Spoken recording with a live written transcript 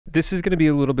This is going to be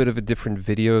a little bit of a different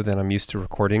video than I'm used to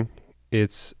recording.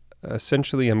 It's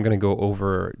essentially, I'm going to go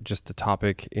over just the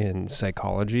topic in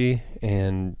psychology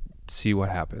and see what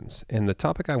happens. And the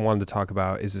topic I wanted to talk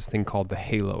about is this thing called the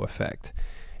halo effect.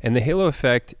 And the halo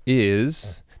effect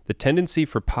is the tendency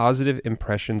for positive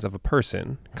impressions of a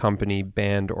person, company,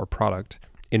 band, or product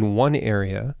in one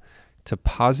area to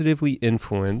positively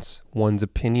influence one's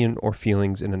opinion or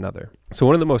feelings in another. So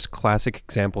one of the most classic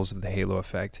examples of the halo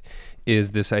effect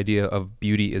is this idea of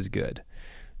beauty is good.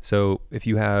 So if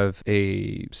you have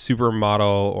a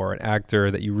supermodel or an actor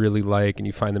that you really like and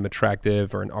you find them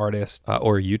attractive, or an artist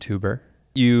or a YouTuber,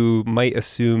 you might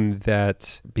assume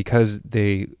that because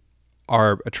they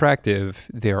are attractive,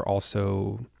 they're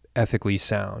also ethically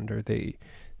sound, or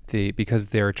because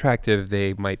they're attractive,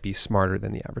 they might be smarter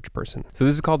than the average person. So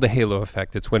this is called the halo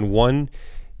effect. It's when one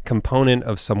component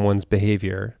of someone's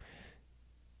behavior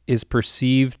is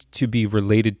perceived to be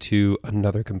related to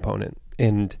another component.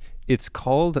 And it's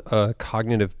called a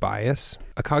cognitive bias.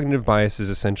 A cognitive bias is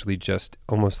essentially just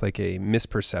almost like a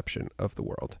misperception of the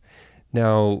world.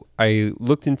 Now, I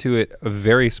looked into it a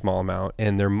very small amount,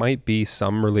 and there might be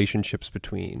some relationships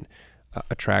between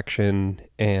attraction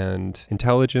and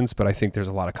intelligence, but I think there's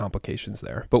a lot of complications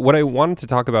there. But what I wanted to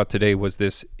talk about today was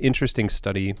this interesting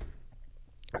study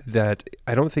that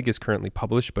I don't think is currently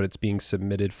published, but it's being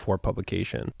submitted for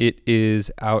publication. It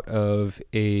is out of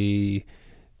a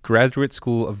graduate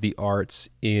school of the arts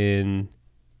in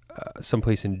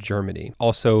someplace in Germany,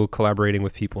 also collaborating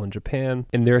with people in Japan.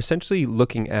 And they're essentially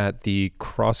looking at the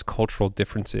cross-cultural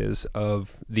differences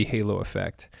of the halo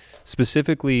effect,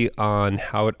 specifically on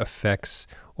how it affects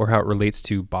or how it relates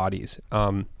to bodies.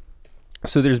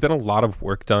 So there's been a lot of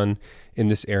work done in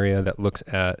this area that looks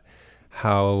at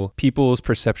how people's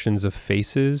perceptions of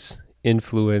faces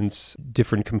influence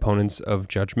different components of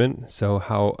judgment. So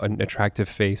how an attractive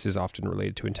face is often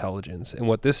related to intelligence. And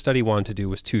what this study wanted to do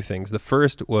was two things. The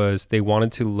first was they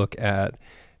wanted to look at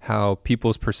how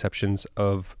people's perceptions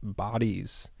of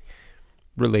bodies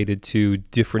related to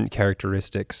different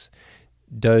characteristics.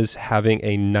 Does having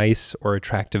a nice or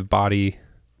attractive body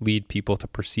lead people to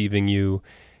perceiving you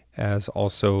as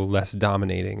also less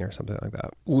dominating or something like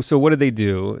that? So what did they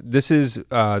do? This is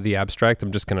the abstract.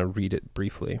 I'm just going to read it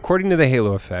briefly. According to the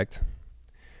halo effect,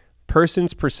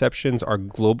 persons' perceptions are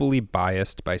globally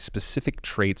biased by specific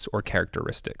traits or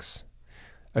characteristics.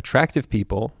 Attractive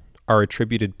people are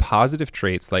attributed positive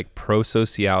traits like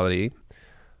prosociality,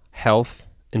 health,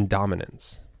 and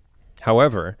dominance.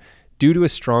 However, due to a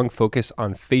strong focus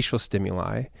on facial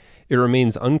stimuli, it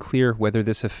remains unclear whether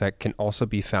this effect can also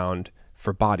be found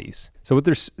for bodies. So what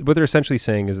they're essentially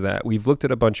saying is that we've looked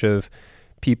at a bunch of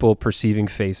people perceiving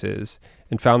faces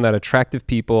and found that attractive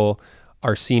people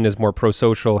are seen as more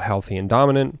prosocial, healthy, and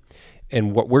dominant.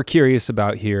 And what we're curious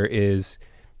about here is,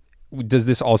 does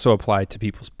this also apply to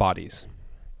people's bodies?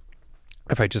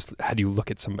 If I just had you look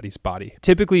at somebody's body.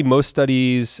 Typically, most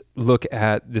studies look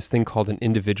at this thing called an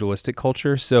individualistic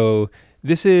culture. So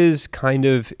this is kind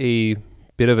of a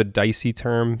bit of a dicey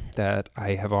term that I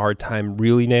have a hard time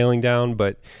really nailing down,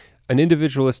 but an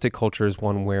individualistic culture is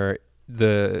one where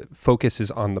the focus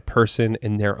is on the person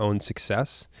and their own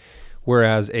success,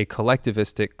 whereas a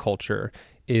collectivistic culture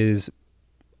is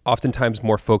oftentimes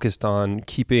more focused on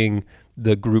keeping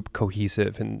the group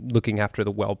cohesive and looking after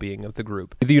the well-being of the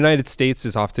group. The United States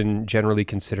is often generally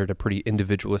considered a pretty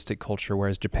individualistic culture,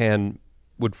 whereas Japan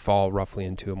would fall roughly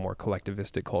into a more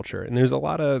collectivistic culture. And there's a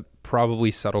lot of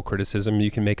probably subtle criticism you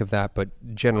can make of that, but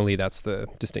generally that's the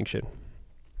distinction.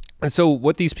 And so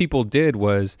what these people did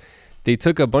was they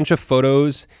took a bunch of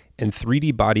photos and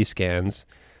 3D body scans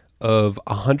of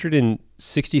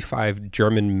 165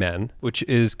 German men, which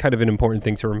is kind of an important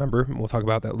thing to remember. We'll talk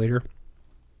about that later.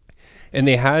 And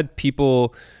they had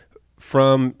people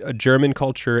from a German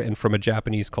culture and from a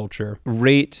Japanese culture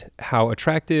rate how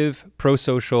attractive,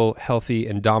 prosocial, healthy,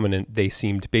 and dominant they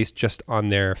seemed based just on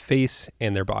their face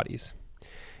and their bodies.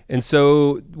 And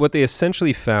so what they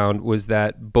essentially found was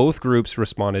that both groups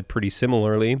responded pretty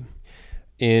similarly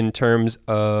in terms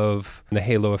of the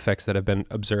halo effects that have been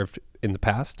observed in the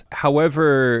past.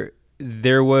 However,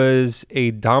 there was a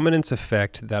dominance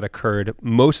effect that occurred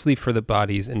mostly for the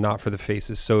bodies and not for the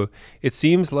faces. So it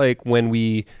seems like when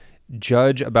we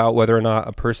judge about whether or not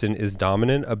a person is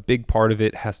dominant, a big part of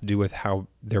it has to do with how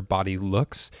their body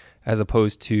looks as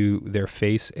opposed to their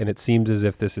face. And it seems as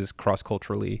if this is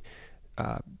cross-culturally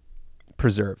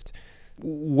preserved.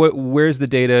 Where's the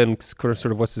data and sort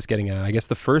of what's this getting at? I guess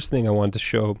the first thing I wanted to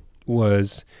show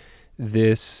was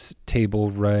this table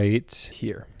right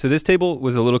here. So this table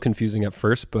was a little confusing at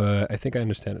first, but I think I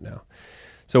understand it now.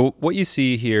 So what you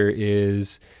see here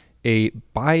is a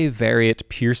bivariate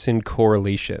Pearson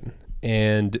correlation.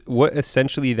 And what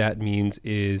essentially that means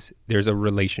is there's a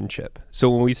relationship.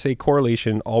 So when we say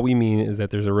correlation, all we mean is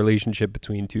that there's a relationship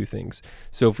between two things.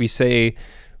 So if we say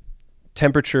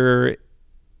temperature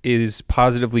is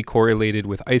positively correlated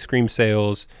with ice cream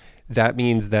sales, that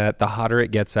means that the hotter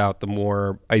it gets out, the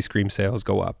more ice cream sales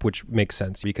go up, which makes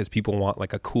sense because people want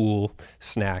like a cool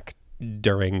snack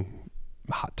during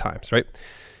hot times, right?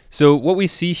 So what we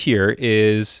see here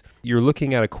is you're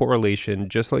looking at a correlation,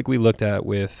 just like we looked at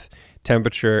with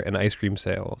temperature and ice cream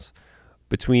sales,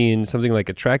 between something like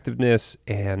attractiveness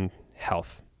and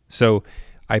health. So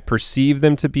I perceive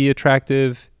them to be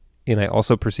attractive, and I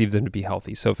also perceive them to be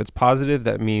healthy. So if it's positive,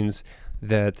 that means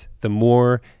that the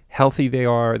more healthy they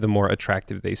are, the more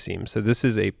attractive they seem. So this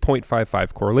is a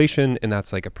 0.55 correlation, and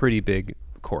that's like a pretty big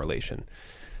correlation.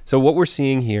 So what we're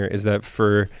seeing here is that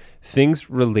for things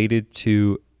related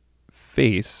to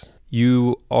face,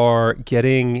 you are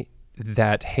getting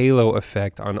that halo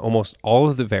effect on almost all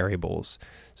of the variables.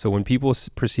 So when people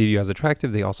perceive you as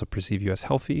attractive, they also perceive you as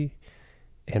healthy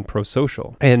and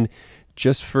pro-social. And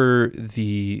just for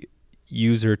the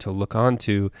user to look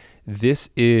onto, this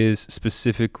is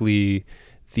specifically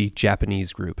the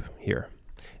Japanese group here.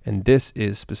 And this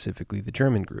is specifically the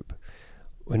German group.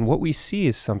 And what we see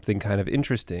is something kind of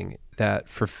interesting, that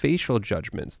for facial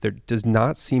judgments, there does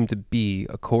not seem to be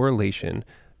a correlation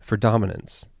for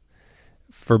dominance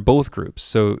for both groups.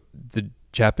 So the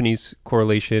Japanese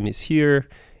correlation is here,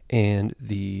 and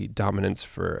the dominance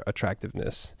for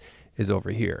attractiveness is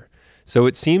over here. So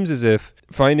it seems as if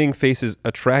finding faces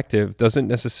attractive doesn't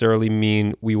necessarily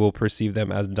mean we will perceive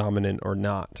them as dominant or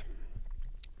not.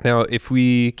 Now, if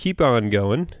we keep on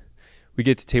going, we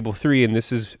get to table 3, and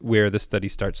this is where the study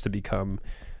starts to become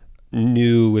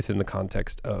new within the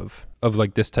context of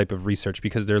like this type of research,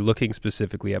 because they're looking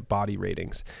specifically at body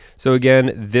ratings. So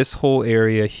again, this whole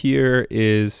area here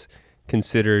is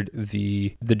considered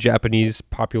the Japanese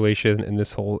population, and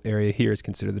this whole area here is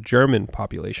considered the German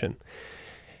population.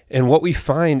 And what we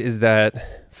find is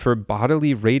that for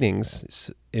bodily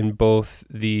ratings in both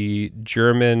the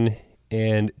German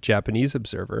and Japanese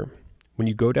observer, when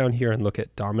you go down here and look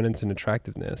at dominance and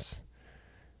attractiveness,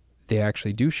 they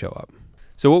actually do show up.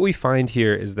 So what we find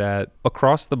here is that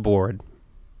across the board,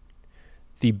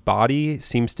 the body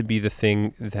seems to be the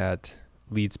thing that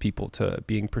leads people to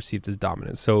being perceived as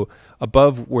dominant. So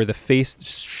above, where the face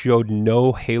showed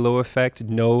no halo effect,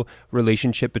 no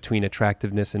relationship between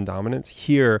attractiveness and dominance,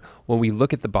 here, when we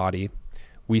look at the body,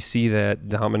 we see that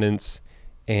dominance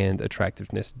and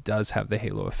attractiveness does have the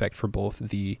halo effect for both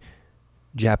the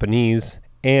Japanese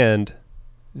and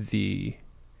the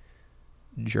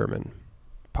German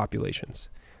populations.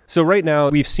 So right now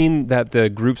we've seen that the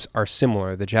groups are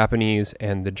similar. The Japanese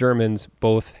and the Germans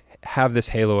both have this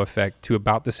halo effect to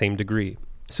about the same degree.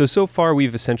 So far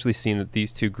we've essentially seen that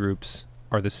these two groups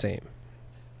are the same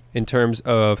in terms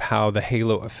of how the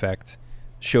halo effect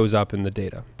shows up in the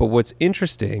data. But what's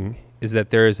interesting is that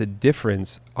there is a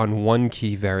difference on one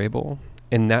key variable,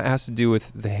 and that has to do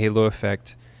with the halo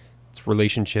effect, its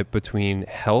relationship between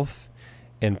health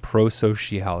and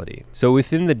pro-sociality. So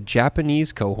within the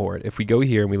Japanese cohort, if we go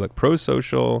here and we look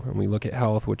pro-social and we look at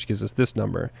health, which gives us this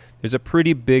number, there's a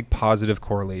pretty big positive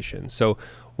correlation. So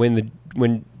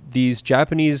when these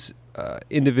Japanese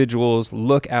individuals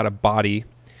look at a body,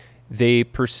 they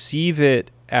perceive it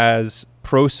as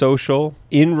pro-social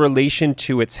in relation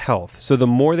to its health. So the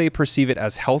more they perceive it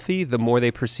as healthy, the more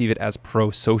they perceive it as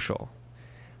pro-social.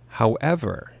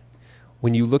 However,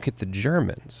 when you look at the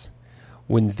Germans,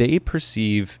 when they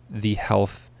perceive the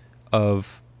health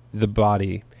of the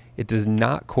body, it does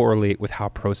not correlate with how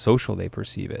pro-social they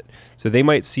perceive it. So they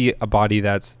might see a body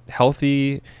that's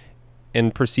healthy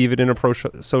and perceive it in a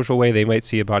pro-social way. They might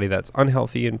see a body that's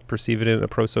unhealthy and perceive it in a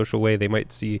pro-social way. They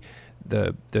might see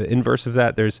the inverse of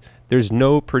that. There's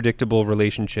no predictable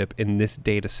relationship in this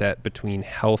data set between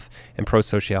health and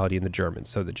pro-sociality in the Germans.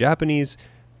 So the Japanese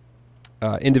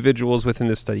individuals within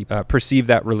this study perceive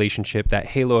that relationship, that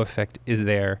halo effect is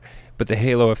there, but the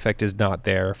halo effect is not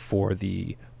there for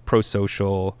the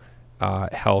pro-social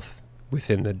health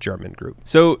within the German group.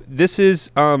 So this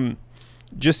is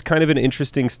just kind of an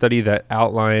interesting study that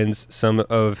outlines some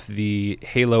of the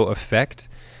halo effect,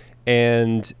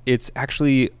 and it's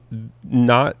actually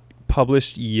not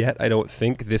published yet, I don't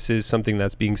think. This is something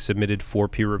that's being submitted for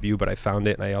peer review, but I found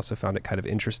it, and I also found it kind of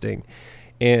interesting.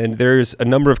 And there's a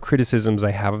number of criticisms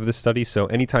I have of this study. So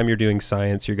anytime you're doing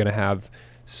science, you're going to have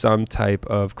some type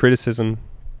of criticism.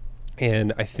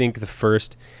 And I think the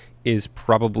first is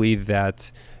probably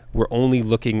that we're only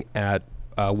looking at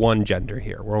one gender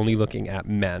here. We're only looking at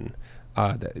men.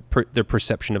 their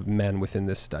perception of men within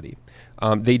this study.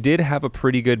 They did have a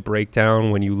pretty good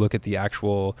breakdown when you look at the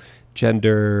actual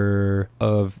gender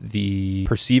of the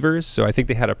perceivers. So I think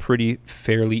they had a pretty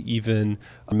fairly even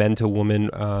men to woman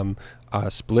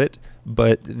split,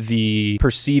 but the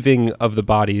perceiving of the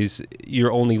bodies,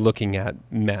 you're only looking at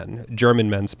men, German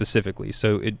men specifically.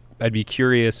 So I'd be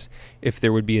curious if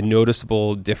there would be a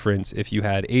noticeable difference if you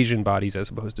had Asian bodies as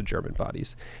opposed to German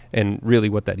bodies, and really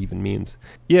what that even means.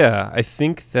 Yeah, I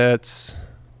think that's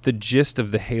the gist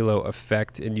of the halo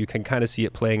effect, and you can kind of see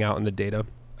it playing out in the data.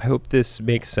 I hope this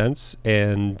makes sense,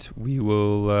 and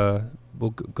we'll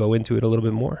go into it a little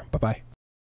bit more. Bye-bye.